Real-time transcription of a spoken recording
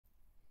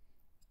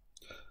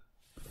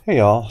Hey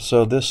y'all,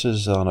 so this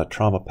is on a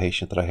trauma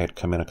patient that I had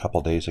come in a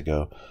couple days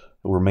ago.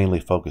 We're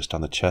mainly focused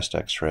on the chest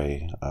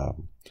x-ray,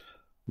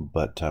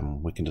 but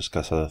we can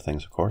discuss other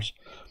things, of course.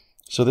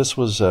 So this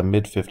was a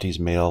mid-50s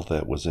male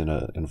that was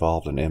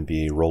involved in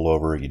MBA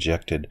rollover,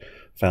 ejected,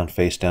 found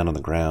face down on the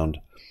ground.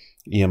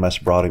 EMS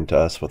brought him to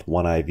us with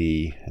one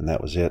IV, and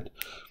that was it.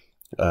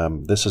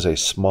 This is a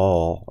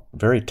small,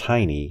 very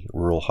tiny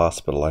rural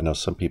hospital. I know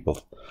some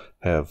people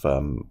have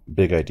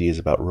big ideas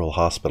about rural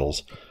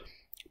hospitals,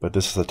 but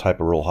this is the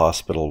type of rural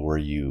hospital where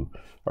you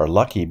are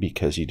lucky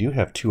because you do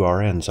have 2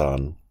 RNs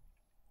on,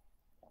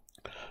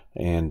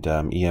 and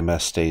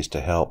EMS stays to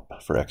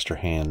help for extra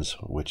hands,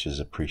 which is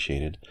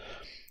appreciated.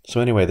 So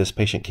anyway, this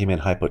patient came in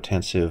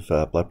hypotensive,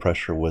 blood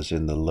pressure was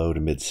in the low to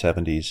mid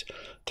 70s,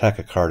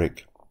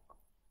 tachycardic.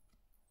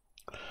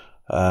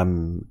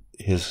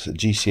 His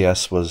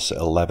GCS was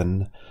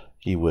 11.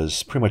 He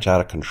was pretty much out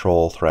of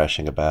control,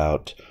 thrashing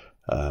about,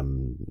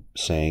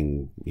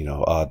 saying,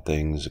 odd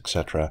things,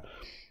 etc.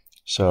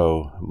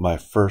 So my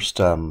first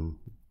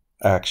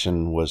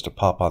action was to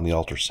pop on the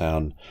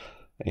ultrasound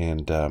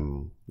and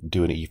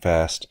do an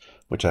EFAST,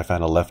 which I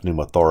found a left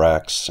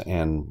pneumothorax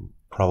and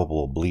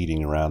probable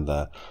bleeding around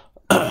the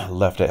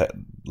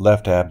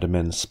left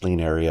abdomen, spleen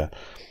area.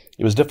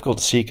 It was difficult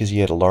to see because he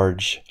had a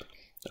large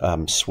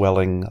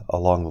swelling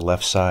along the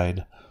left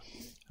side,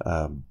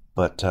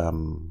 but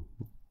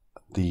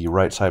the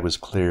right side was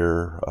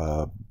clear,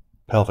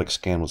 pelvic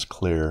scan was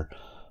clear,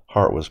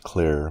 heart was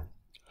clear.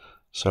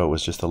 So it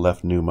was just the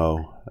left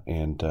pneumo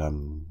and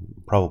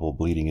probable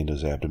bleeding into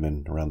his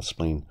abdomen around the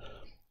spleen.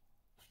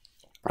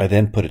 I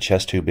then put a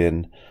chest tube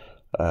in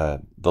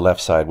the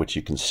left side, which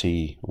you can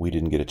see we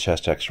didn't get a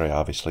chest x-ray,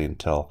 obviously,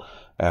 until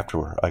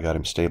after I got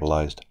him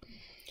stabilized.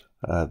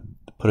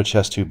 Put a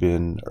chest tube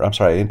in, I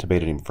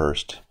intubated him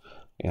first,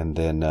 and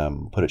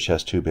then put a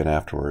chest tube in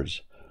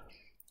afterwards.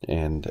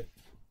 And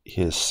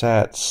his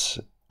SATs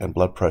and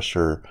blood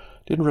pressure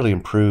didn't really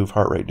improve,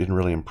 heart rate didn't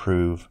really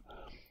improve.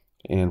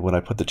 And when I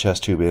put the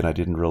chest tube in, I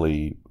didn't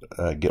really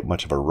get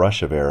much of a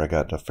rush of air. I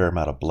got a fair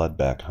amount of blood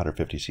back,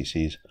 150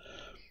 cc's,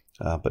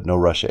 but no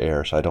rush of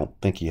air, so I don't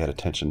think he had a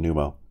tension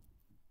pneumo.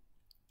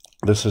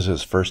 This is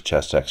his first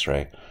chest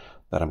x-ray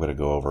that I'm going to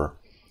go over.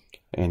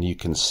 And you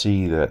can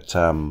see that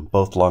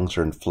both lungs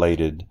are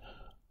inflated.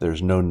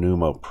 There's no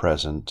pneumo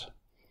present.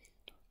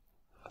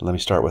 Let me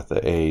start with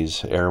the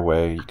A's.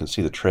 Airway, you can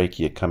see the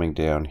trachea coming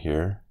down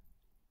here.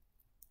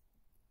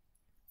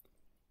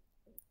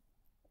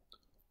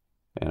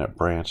 And it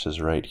branches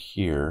right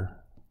here.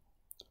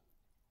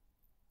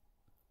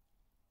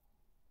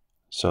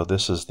 So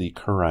this is the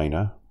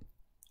carina.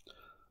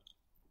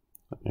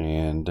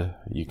 And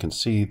you can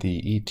see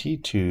the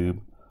ET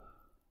tube.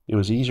 It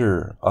was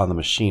easier on the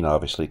machine,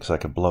 obviously, because I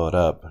could blow it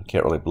up. I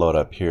can't really blow it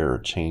up here or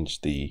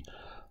change the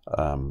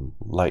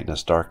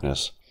lightness,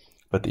 darkness.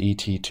 But the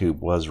ET tube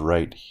was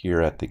right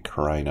here at the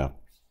carina,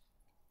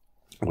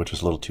 which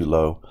was a little too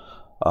low,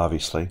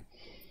 obviously.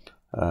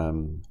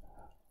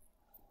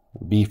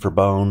 B for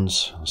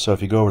bones. So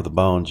if you go over the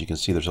bones, you can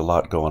see there's a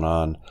lot going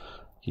on.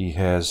 He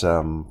has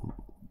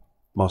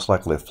most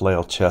likely a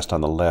flail chest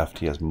on the left.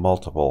 He has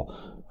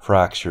multiple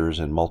fractures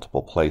in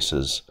multiple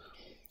places.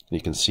 You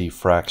can see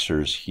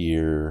fractures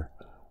here,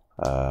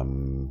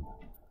 and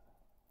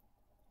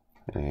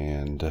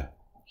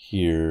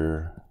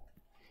here,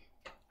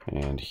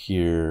 and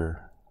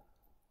here.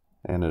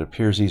 And it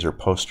appears these are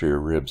posterior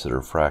ribs that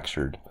are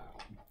fractured.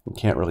 You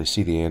can't really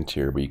see the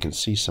anterior, but you can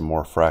see some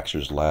more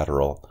fractures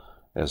lateral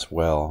as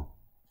well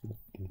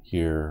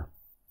here,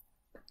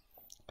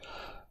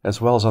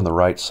 as well as on the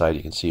right side.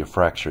 You can see a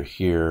fracture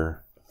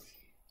here,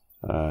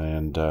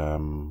 and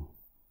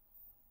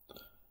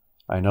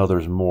I know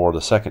there's more.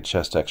 The second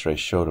chest x-ray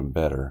showed him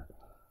better,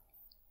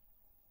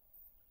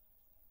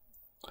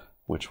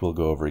 which we'll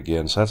go over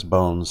again. So that's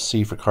bones.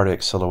 C for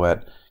cardiac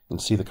silhouette. You can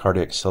see the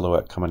cardiac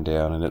silhouette coming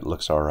down, and it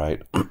looks all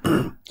right.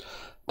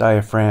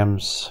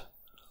 Diaphragms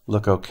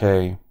look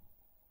okay.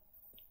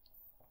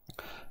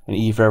 And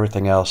E for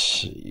everything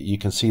else, you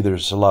can see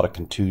there's a lot of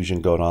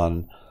contusion going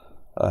on,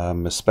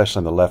 especially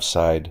on the left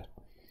side.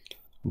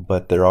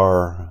 But there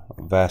are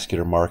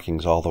vascular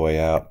markings all the way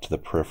out to the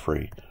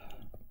periphery.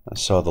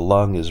 So the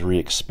lung is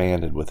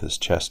re-expanded with this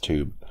chest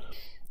tube.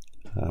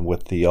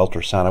 With the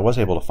ultrasound, I was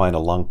able to find a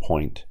lung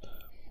point.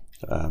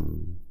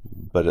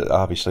 But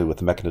obviously with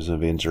the mechanism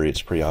of injury,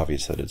 it's pretty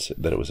obvious that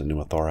it was a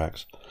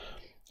pneumothorax.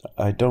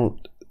 I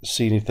don't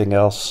see anything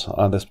else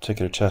on this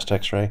particular chest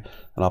x-ray,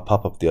 and I'll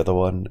pop up the other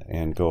one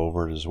and go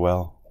over it as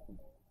well.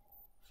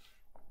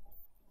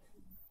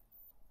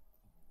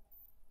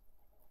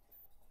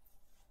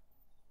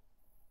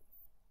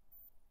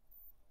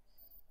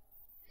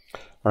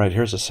 All right,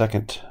 here's a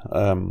second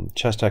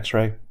chest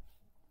x-ray.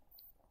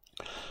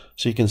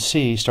 So you can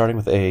see, starting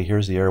with A,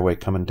 here's the airway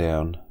coming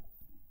down.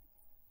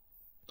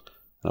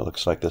 And it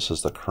looks like this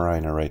is the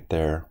carina right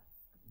there.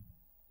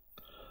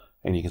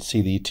 And you can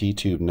see the ET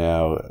tube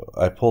now.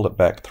 I pulled it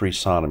back 3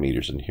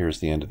 centimeters, and here's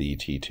the end of the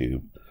ET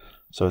tube.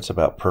 So it's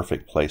about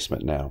perfect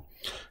placement now.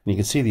 And you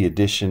can see the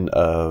addition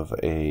of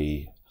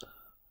a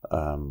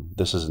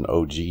this is an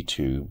OG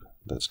tube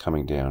that's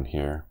coming down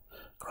here,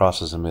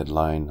 crosses a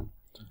midline,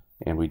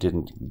 and we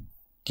didn't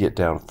get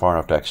down far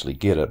enough to actually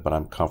get it, but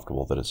I'm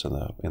comfortable that it's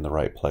in the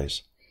right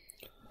place.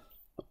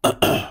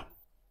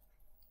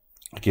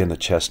 Again, the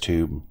chest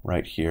tube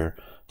right here.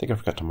 I think I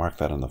forgot to mark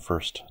that on the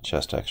first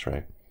chest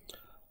x-ray.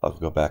 I'll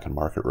go back and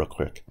mark it real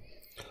quick.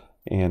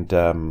 And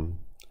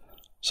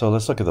so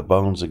let's look at the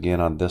bones again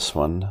on this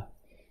one.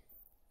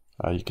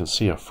 You can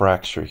see a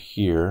fracture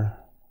here,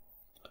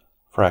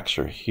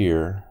 fracture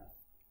here,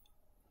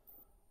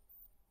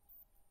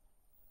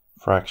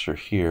 fracture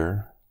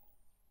here.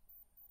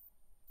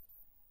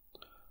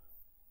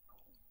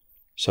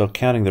 So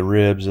counting the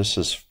ribs, this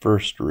is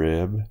first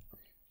rib,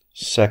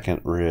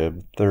 second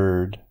rib,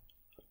 third,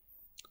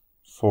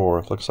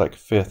 fourth, looks like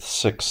fifth,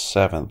 sixth,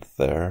 seventh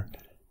there.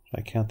 Did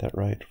I count that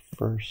right?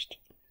 First,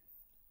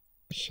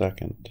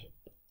 second,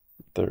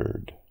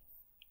 third,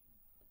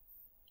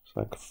 looks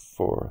like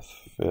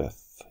fourth,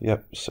 fifth,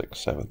 yep,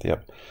 sixth, seventh,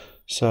 yep.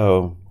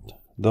 So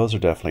those are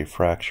definitely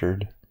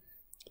fractured.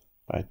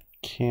 I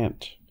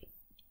can't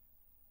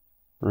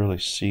really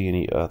see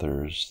any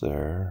others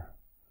there.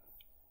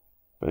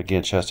 But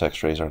again, chest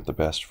x-rays aren't the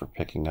best for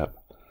picking up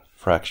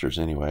fractures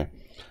anyway.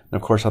 And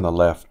of course on the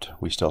left,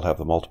 we still have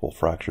the multiple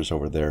fractures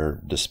over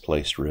there,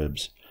 displaced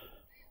ribs.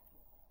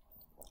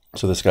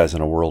 So this guy's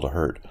in a world of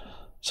hurt.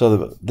 So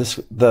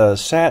the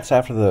SATs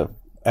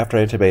after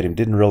I intubate him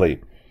didn't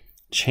really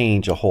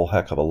change a whole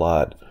heck of a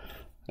lot.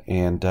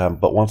 And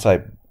but once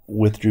I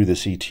withdrew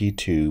this ET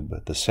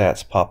tube, the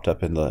SATs popped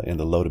up in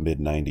the low to mid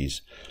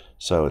 90s.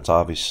 So it's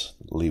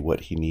obviously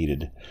what he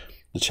needed.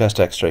 The chest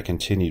x-ray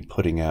continued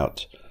putting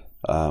out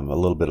a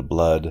little bit of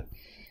blood.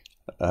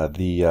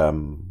 The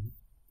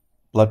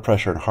blood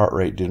pressure and heart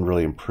rate didn't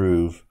really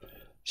improve,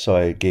 so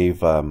I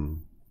gave a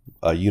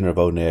unit of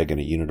O-neg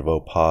and a unit of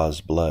O-pos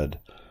blood,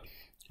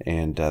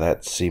 and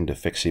that seemed to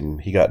fix him.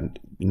 He got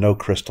no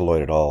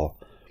crystalloid at all,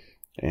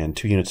 and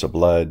 2 units of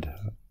blood,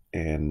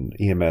 and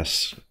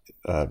EMS,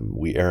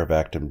 we air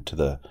evac'd him to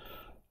the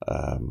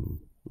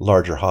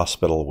larger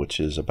hospital, which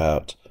is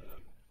about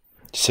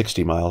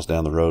 60 miles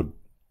down the road.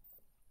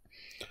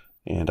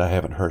 And I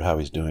haven't heard how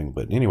he's doing.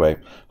 But anyway,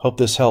 hope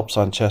this helps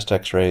on chest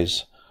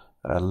x-rays.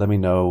 Let me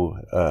know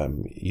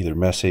either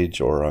message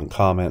or on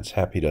comments.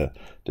 Happy to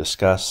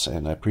discuss,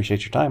 and I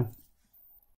appreciate your time.